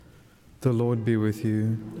The Lord be with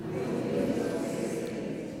you.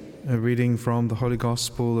 A reading from the Holy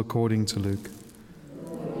Gospel according to Luke.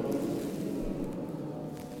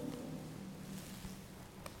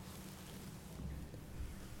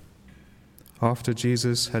 After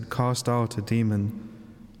Jesus had cast out a demon,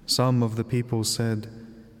 some of the people said,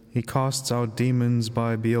 "He casts out demons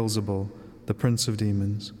by Beelzebul, the prince of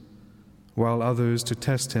demons," while others, to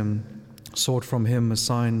test him, sought from him a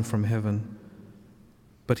sign from heaven.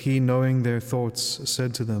 But he, knowing their thoughts,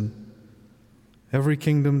 said to them, "Every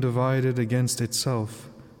kingdom divided against itself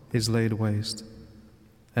is laid waste,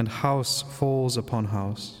 and house falls upon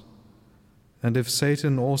house. And if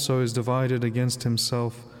Satan also is divided against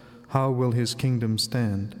himself, how will his kingdom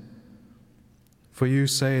stand? For you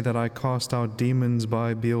say that I cast out demons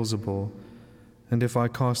by Beelzebul, and if I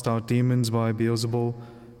cast out demons by Beelzebul,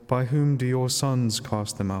 by whom do your sons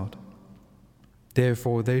cast them out?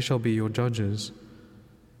 Therefore they shall be your judges.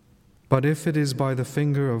 But if it is by the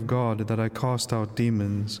finger of God that I cast out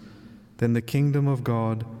demons, then the kingdom of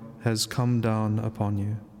God has come down upon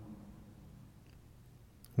you.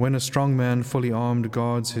 When a strong man fully armed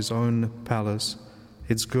guards his own palace,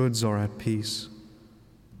 its goods are at peace.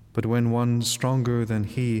 But when one stronger than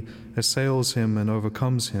he assails him and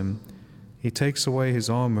overcomes him, he takes away his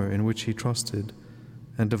armor in which he trusted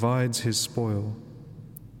and divides his spoil.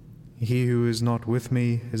 He who is not with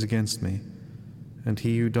me is against me, and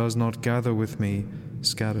he who does not gather with me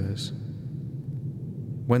scatters.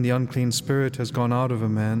 When the unclean spirit has gone out of a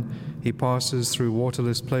man, he passes through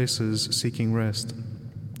waterless places seeking rest,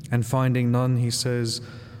 and finding none, he says,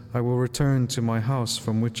 "I will return to my house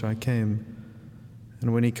from which I came."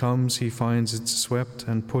 And when he comes, he finds it swept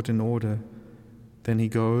and put in order. Then he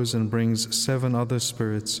goes and brings 7 other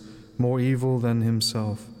spirits, more evil than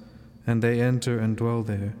himself, and they enter and dwell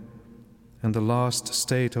there. And the last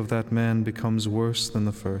state of that man becomes worse than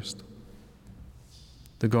the first.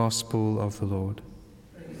 The Gospel of the Lord.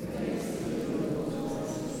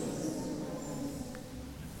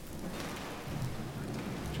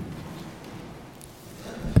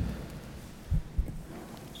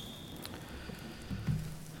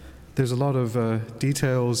 There's a lot of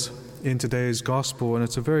details in today's Gospel, and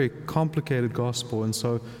it's a very complicated Gospel, and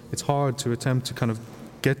so it's hard to attempt to kind of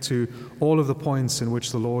get to all of the points in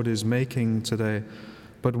which the Lord is making today.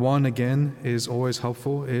 But one, again, is always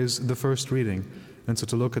helpful, is the first reading. And so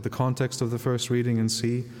to look at the context of the first reading and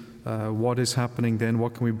see what is happening then,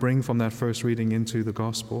 what can we bring from that first reading into the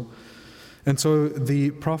Gospel. And so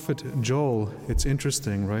the prophet Joel, it's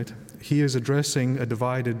interesting, right? He is addressing a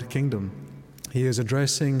divided kingdom. He is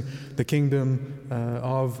addressing the kingdom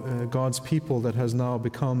of God's people that has now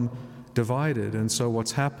become divided. And so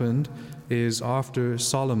what's happened is after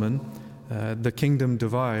Solomon, the kingdom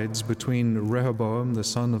divides between Rehoboam, the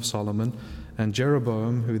son of Solomon, and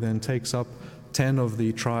Jeroboam, who then takes up 10 of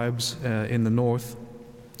the tribes in the north.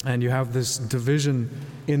 And you have this division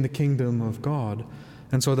in the kingdom of God.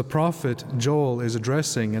 And so the prophet Joel is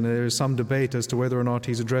addressing, and there is some debate as to whether or not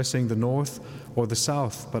he's addressing the north or the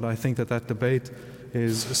south, but I think that debate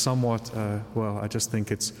is somewhat, I just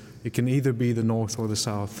think it can either be the north or the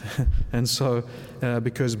south. And so,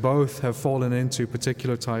 because both have fallen into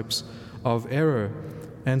particular types of error.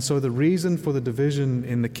 And so the reason for the division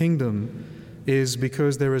in the kingdom is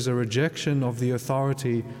because there is a rejection of the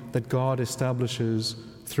authority that God establishes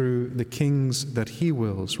through the kings that he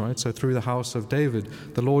wills, right? So through the house of David,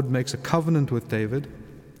 the Lord makes a covenant with David,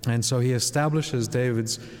 and so he establishes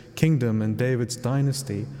David's kingdom and David's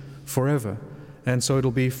dynasty forever. And so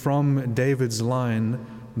it'll be from David's line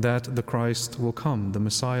that the Christ will come, the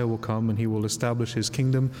Messiah will come, and he will establish his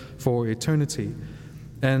kingdom for eternity.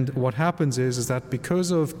 And what happens is that because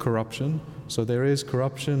of corruption, so there is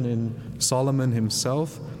corruption in Solomon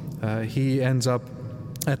himself, he ends up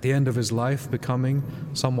at the end of his life becoming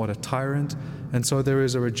somewhat a tyrant, and so there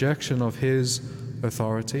is a rejection of his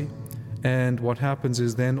authority. And what happens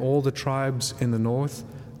is then all the tribes in the north,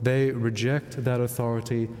 they reject that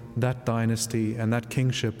authority, that dynasty, and that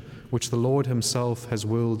kingship which the Lord himself has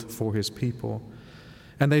willed for his people.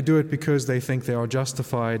 And they do it because they think they are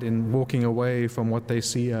justified in walking away from what they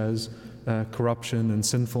see as corruption and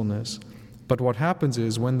sinfulness. But what happens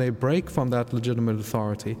is when they break from that legitimate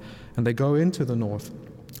authority and they go into the north,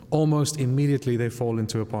 almost immediately they fall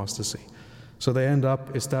into apostasy. So they end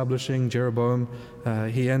up establishing, Jeroboam,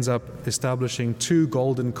 he ends up establishing 2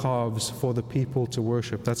 golden calves for the people to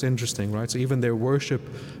worship. That's interesting, right? So even their worship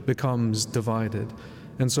becomes divided.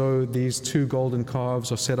 And so these 2 golden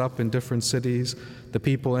calves are set up in different cities. The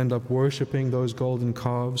people end up worshiping those golden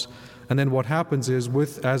calves. And then what happens is,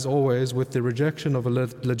 as always, with the rejection of a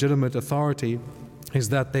legitimate authority, is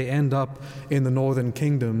that they end up in the northern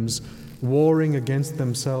kingdoms warring against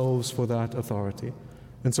themselves for that authority.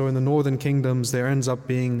 And so in the northern kingdoms, there ends up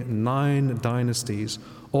being 9 dynasties,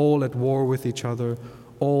 all at war with each other,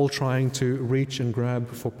 all trying to reach and grab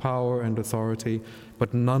for power and authority,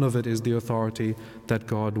 but none of it is the authority that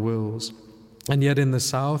God wills. And yet in the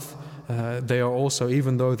south, they are also,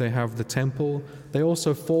 even though they have the temple, they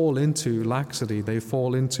also fall into laxity. They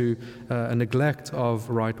fall into a neglect of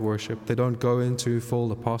right worship. They don't go into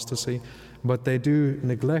full apostasy, but they do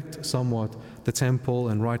neglect somewhat the temple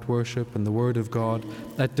and right worship and the Word of God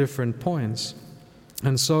at different points.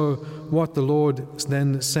 And so what the Lord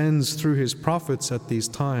then sends through His prophets at these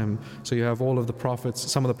times, so you have all of the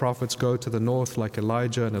prophets, some of the prophets go to the north like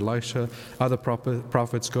Elijah and Elisha, other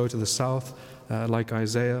prophets go to the south like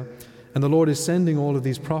Isaiah. And the Lord is sending all of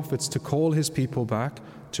these prophets to call His people back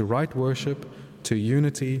to right worship, to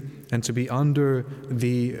unity, and to be under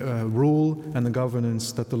the rule and the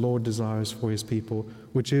governance that the Lord desires for His people,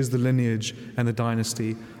 which is the lineage and the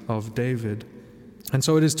dynasty of David. And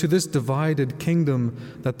so it is to this divided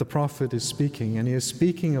kingdom that the prophet is speaking, and he is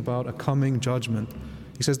speaking about a coming judgment.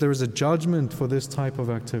 He says there is a judgment for this type of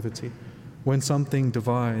activity when something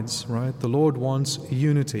divides, right? The Lord wants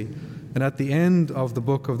unity. And at the end of the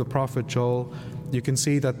book of the prophet Joel, you can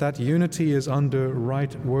see that that unity is under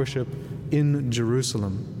right worship in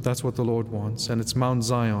Jerusalem. That's what the Lord wants, and it's Mount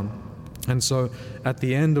Zion. And so at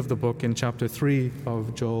the end of the book, in chapter 3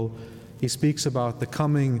 of Joel, he speaks about the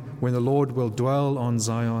coming when the Lord will dwell on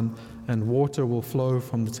Zion and water will flow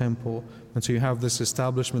from the temple. And so you have this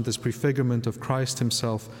establishment, this prefigurement of Christ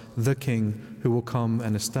Himself, the King, who will come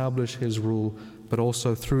and establish His rule, but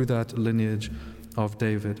also through that lineage of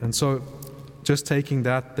David. And so just taking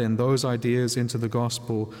that then, those ideas into the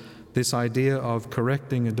gospel, this idea of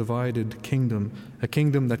correcting a divided kingdom, a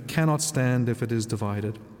kingdom that cannot stand if it is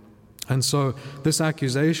divided. And so this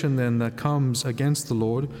accusation then that comes against the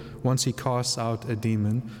Lord once He casts out a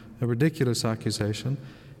demon, a ridiculous accusation.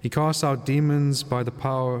 He casts out demons by the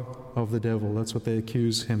power of the devil. That's what they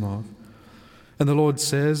accuse Him of. And the Lord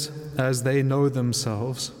says, as they know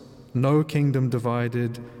themselves, no kingdom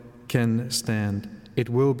divided can stand. It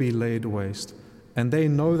will be laid waste. And they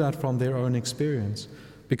know that from their own experience.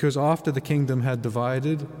 Because after the kingdom had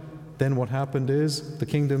divided, then what happened is the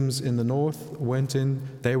kingdoms in the north went in,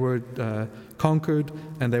 they were conquered,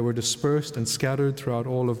 and they were dispersed and scattered throughout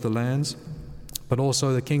all of the lands. But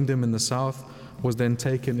also the kingdom in the south was then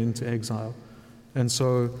taken into exile. And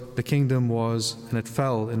so the kingdom was, and it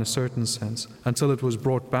fell in a certain sense, until it was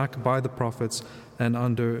brought back by the prophets and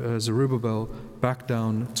under Zerubbabel back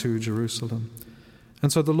down to Jerusalem.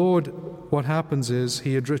 And so the Lord, what happens is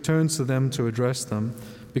He returns to them to address them,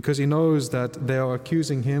 because He knows that they are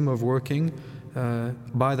accusing Him of working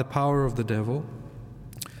by the power of the devil,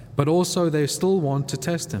 but also they still want to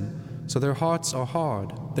test Him. So their hearts are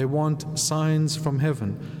hard. They want signs from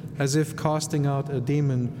heaven, as if casting out a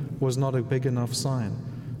demon was not a big enough sign.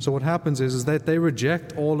 So what happens is that they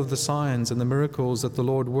reject all of the signs and the miracles that the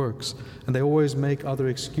Lord works, and they always make other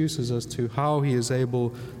excuses as to how He is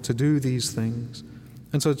able to do these things.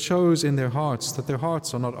 And so it shows in their hearts that their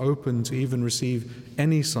hearts are not open to even receive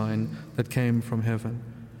any sign that came from heaven.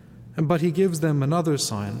 But He gives them another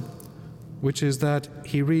sign, which is that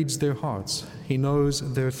He reads their hearts. He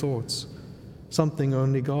knows their thoughts, something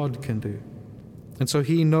only God can do. And so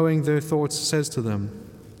He, knowing their thoughts, says to them,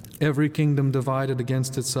 every kingdom divided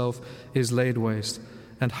against itself is laid waste,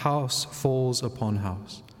 and house falls upon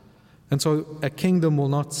house. And so a kingdom will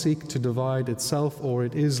not seek to divide itself, or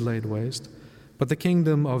it is laid waste. But the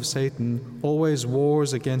kingdom of Satan always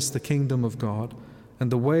wars against the kingdom of God,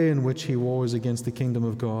 and the way in which he wars against the kingdom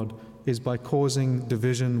of God is by causing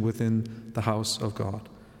division within the house of God.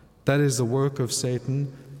 That is the work of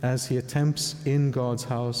Satan as he attempts in God's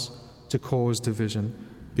house to cause division,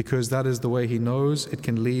 because that is the way he knows it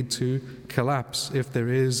can lead to collapse if there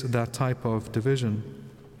is that type of division.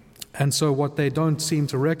 And so what they don't seem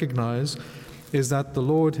to recognize is that the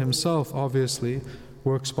Lord Himself obviously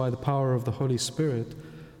works by the power of the Holy Spirit,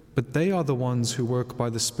 but they are the ones who work by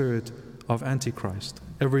the spirit of Antichrist,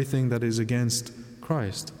 everything that is against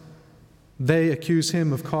Christ. They accuse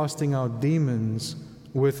Him of casting out demons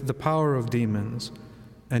with the power of demons,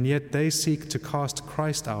 and yet they seek to cast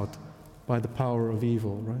Christ out by the power of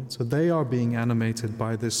evil, right? So they are being animated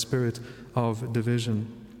by this spirit of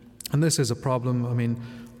division. And this is a problem,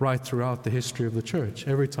 right throughout the history of the church.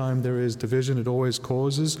 Every time there is division, it always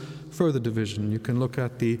causes further division. You can look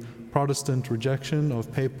at the Protestant rejection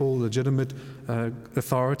of papal legitimate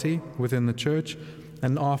authority within the church,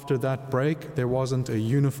 and after that break, there wasn't a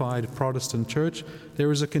unified Protestant church.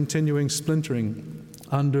 There is a continuing splintering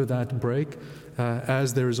under that break,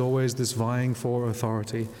 as there is always this vying for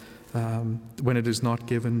authority. when it is not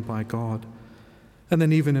given by God. And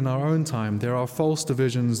then even in our own time, there are false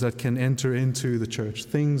divisions that can enter into the church,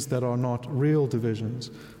 things that are not real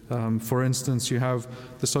divisions. For instance, you have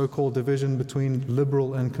the so-called division between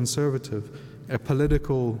liberal and conservative, a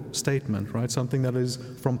political statement, right? Something that is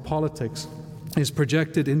from politics is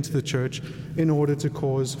projected into the church in order to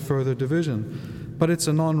cause further division. But it's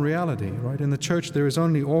a non-reality, right? In the church, there is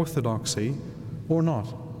only orthodoxy or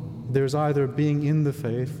not. There's either being in the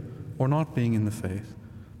faith or not being in the faith.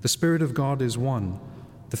 The Spirit of God is one.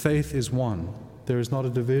 The faith is one. There is not a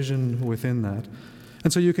division within that.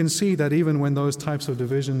 And so you can see that even when those types of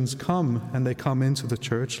divisions come, and they come into the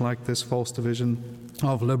church, like this false division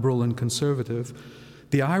of liberal and conservative,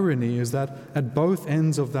 the irony is that at both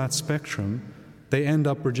ends of that spectrum, they end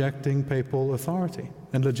up rejecting papal authority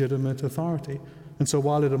and legitimate authority. And so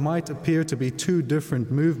while it might appear to be two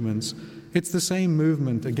different movements, it's the same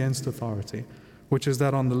movement against authority, which is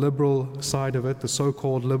that on the liberal side of it, the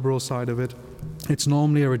so-called liberal side of it, it's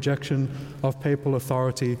normally a rejection of papal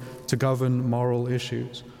authority to govern moral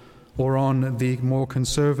issues. Or on the more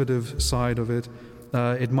conservative side of it,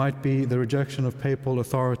 it might be the rejection of papal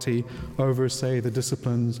authority over, say, the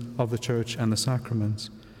disciplines of the church and the sacraments.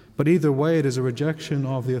 But either way, it is a rejection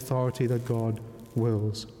of the authority that God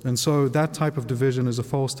wills. And so that type of division is a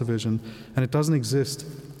false division, and it doesn't exist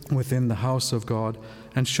within the house of God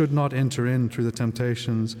and should not enter in through the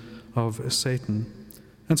temptations of Satan.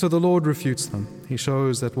 And so the Lord refutes them. He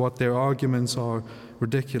shows that what their arguments are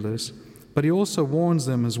ridiculous, but he also warns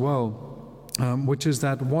them as well, which is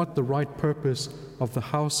that what the right purpose of the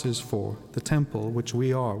house is for, the temple, which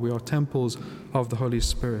we are temples of the Holy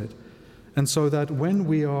Spirit. And so that when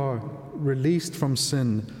we are released from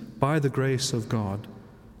sin by the grace of God,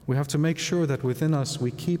 we have to make sure that within us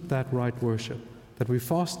we keep that right worship, that we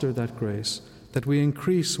foster that grace, that we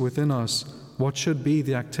increase within us what should be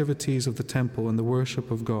the activities of the temple and the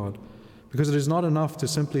worship of God. Because it is not enough to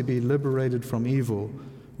simply be liberated from evil.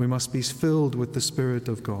 We must be filled with the Spirit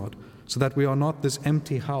of God, so that we are not this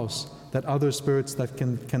empty house that other spirits that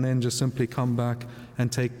can then just simply come back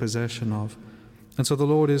and take possession of. And so the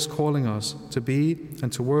Lord is calling us to be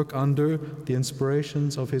and to work under the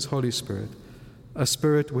inspirations of His Holy Spirit, a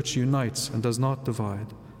Spirit which unites and does not divide,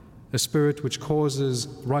 a Spirit which causes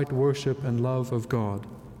right worship and love of God,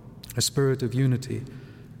 a Spirit of unity,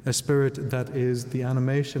 a Spirit that is the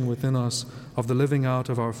animation within us of the living out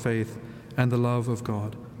of our faith and the love of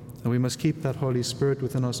God. And we must keep that Holy Spirit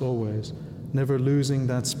within us always, never losing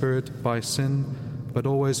that Spirit by sin, but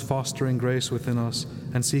always fostering grace within us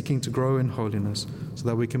and seeking to grow in holiness so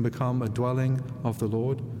that we can become a dwelling of the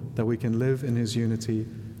Lord, that we can live in His unity,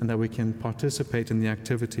 and that we can participate in the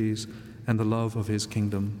activities and the love of His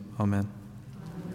kingdom. Amen.